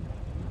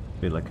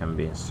 Feel like I'm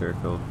being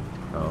circled.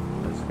 Oh,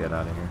 let's get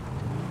out of here.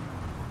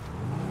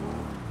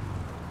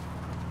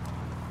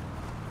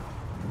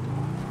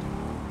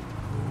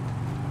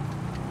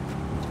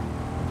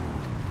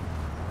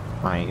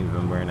 I ain't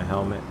even wearing a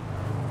helmet.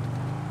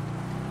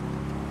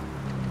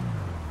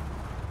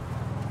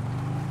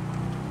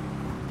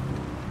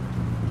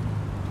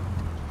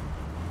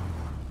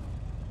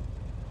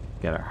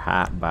 Get our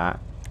hat back.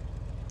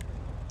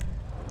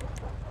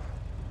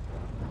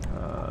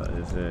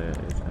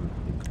 It's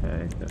empty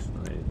tag,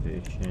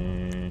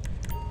 personalization.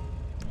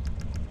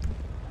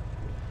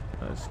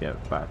 Let's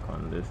get back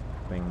on this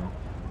thing.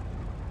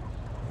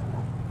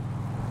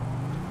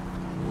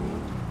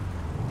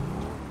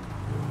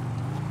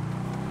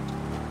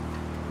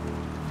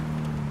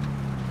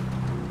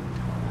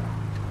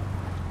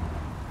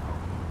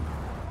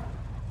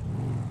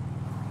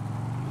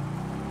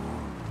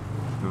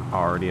 I'm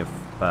already a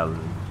felon,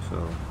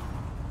 so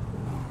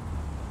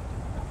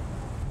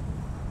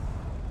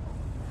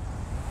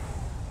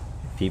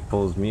if he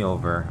pulls me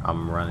over,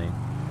 I'm running.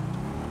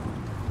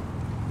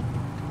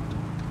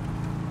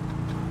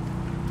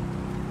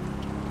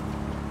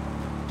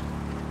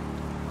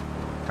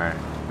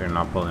 They're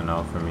not pulling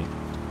out for me.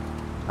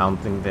 I don't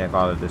think they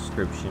got a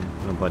description.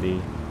 Nobody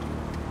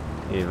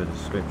gave a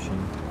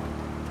description.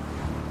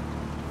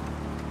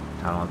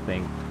 I don't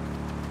think.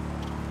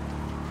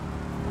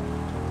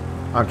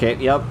 Okay,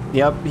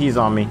 yep, he's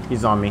on me.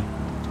 He's on me.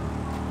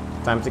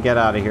 Time to get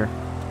out of here.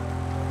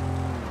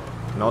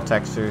 No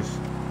textures.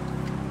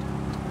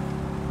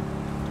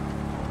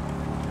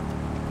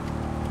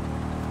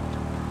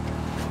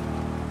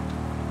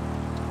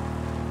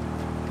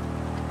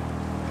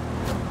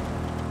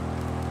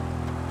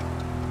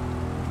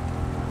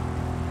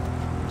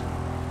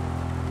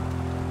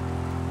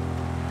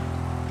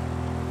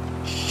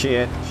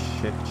 Shit.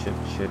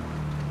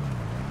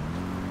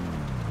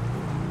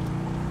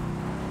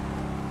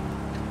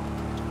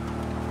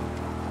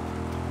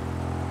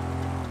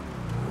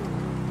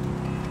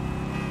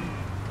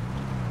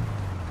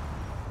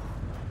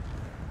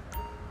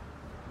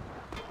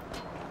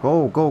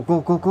 Go.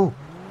 Go.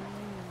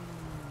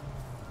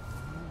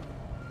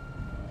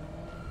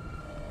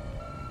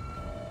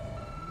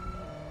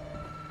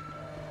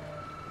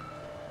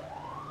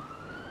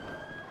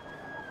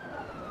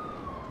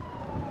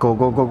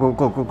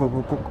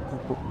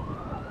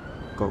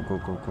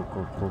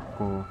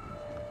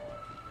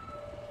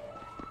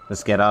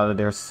 Let's get out of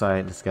their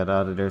sight.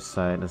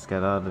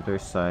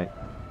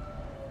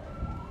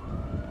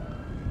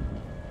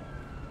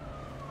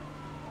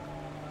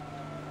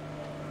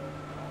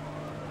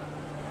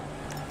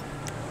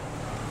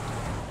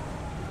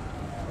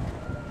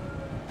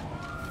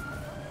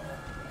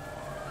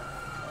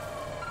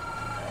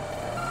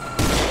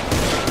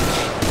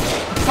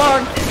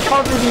 Fuck!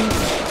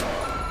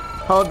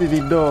 How did he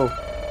know?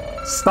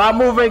 Stop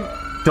moving!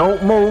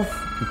 Don't move!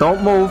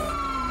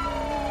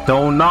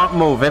 Do not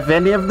move. If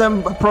any of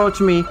them approach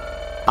me,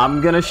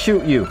 I'm gonna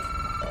shoot you.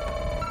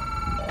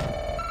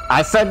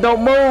 I said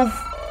don't move!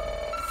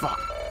 Fuck.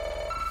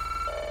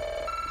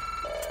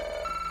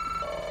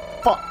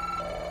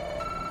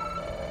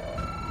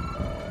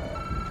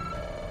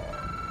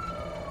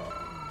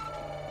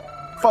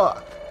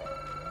 Fuck.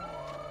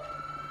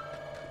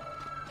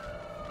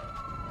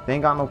 They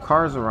ain't got no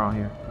cars around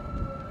here.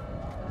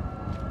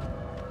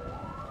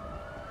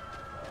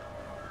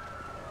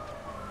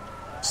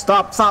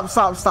 Stop.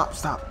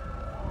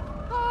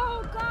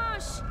 Oh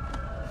gosh!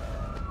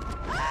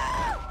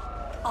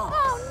 Oh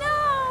no!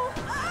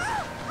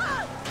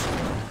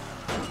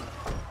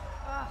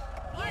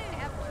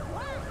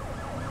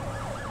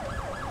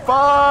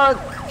 Fuck!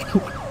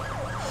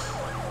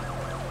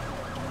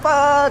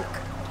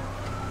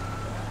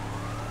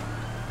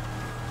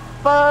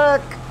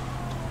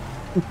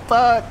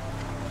 Fuck!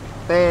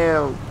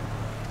 Damn!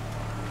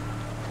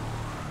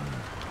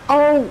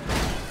 Oh!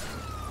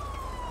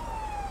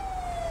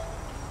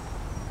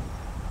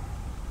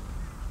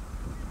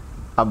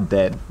 I'm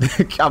dead.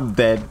 I'm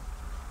dead.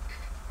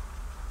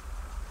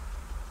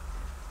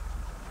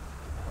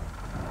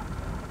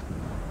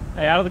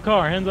 Hey, out of the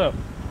car, hands up.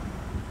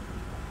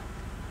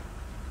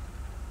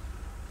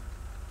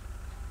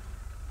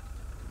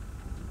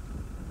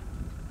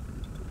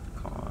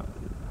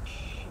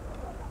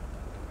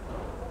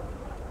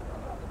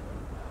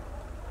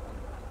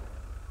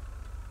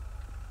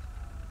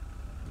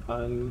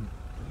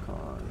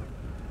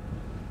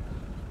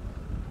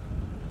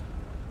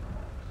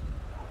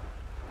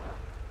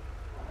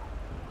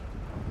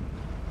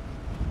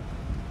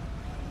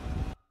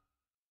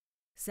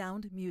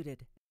 Sound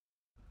muted.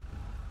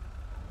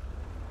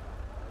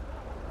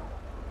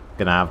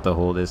 Gonna have to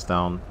hold this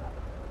down.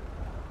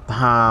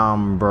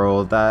 Damn,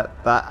 bro, that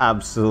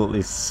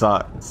absolutely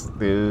sucks,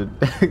 dude.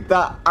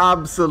 That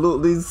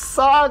absolutely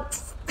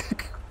sucks.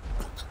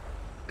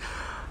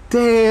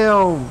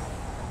 Damn,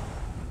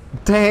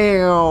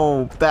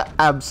 that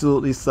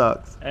absolutely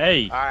sucks.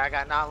 Hey. All right, I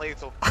got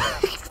non-lethal.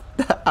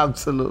 That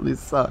absolutely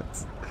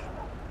sucks.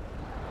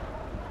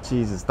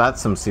 Jesus,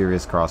 that's some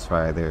serious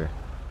crossfire there.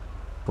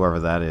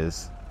 Whoever that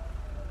is.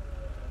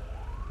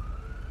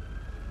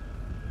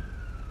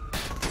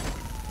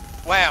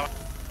 Wow.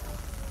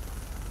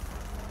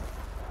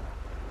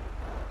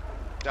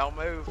 Don't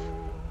move.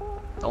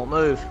 Don't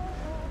move.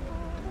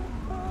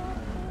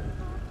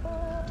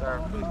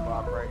 Sir, please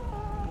cooperate.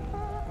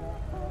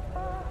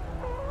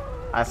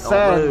 I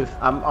said move.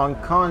 I'm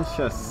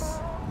unconscious.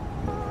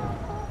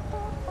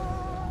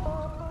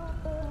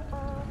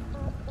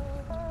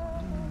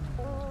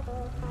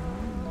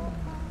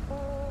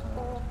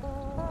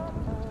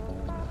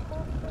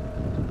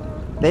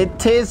 They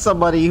tased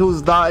somebody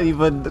who's not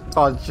even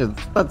conscious.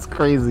 That's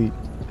crazy.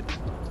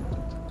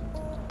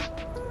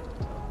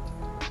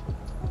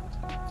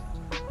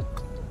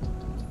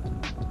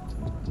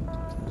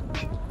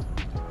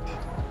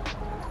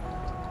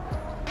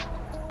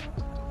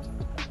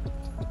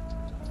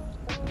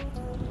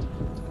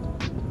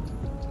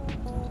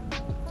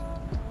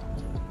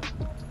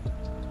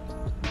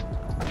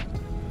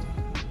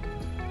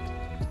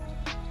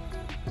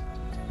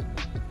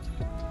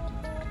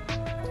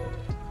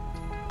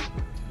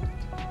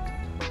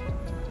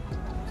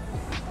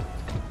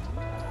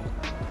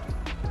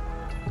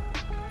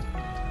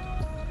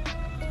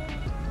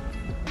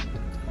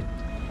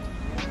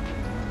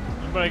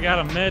 Everybody got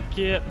a med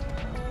kit?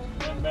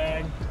 Med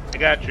bag? I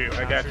got you.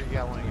 I I'm got sure you. you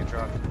got one in your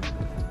truck.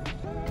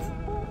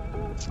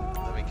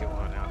 Let me get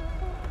one out.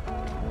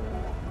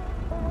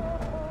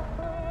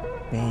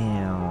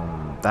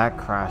 Damn, that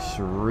crash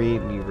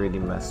really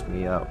messed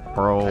me up, Okay, I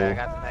bro.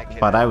 got the med kit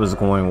But out. I was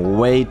going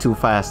way too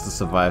fast to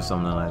survive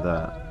something like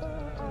that.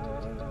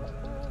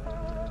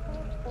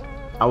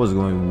 I was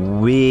going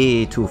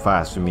way too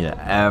fast for me to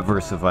ever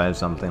survive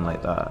something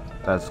like that.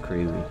 That's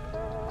crazy.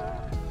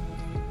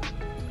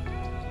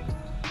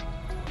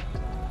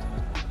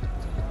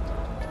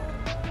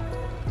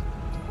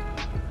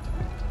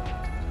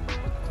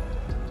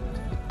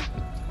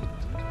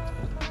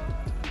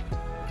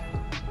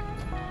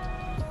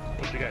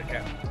 What you got,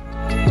 Cap?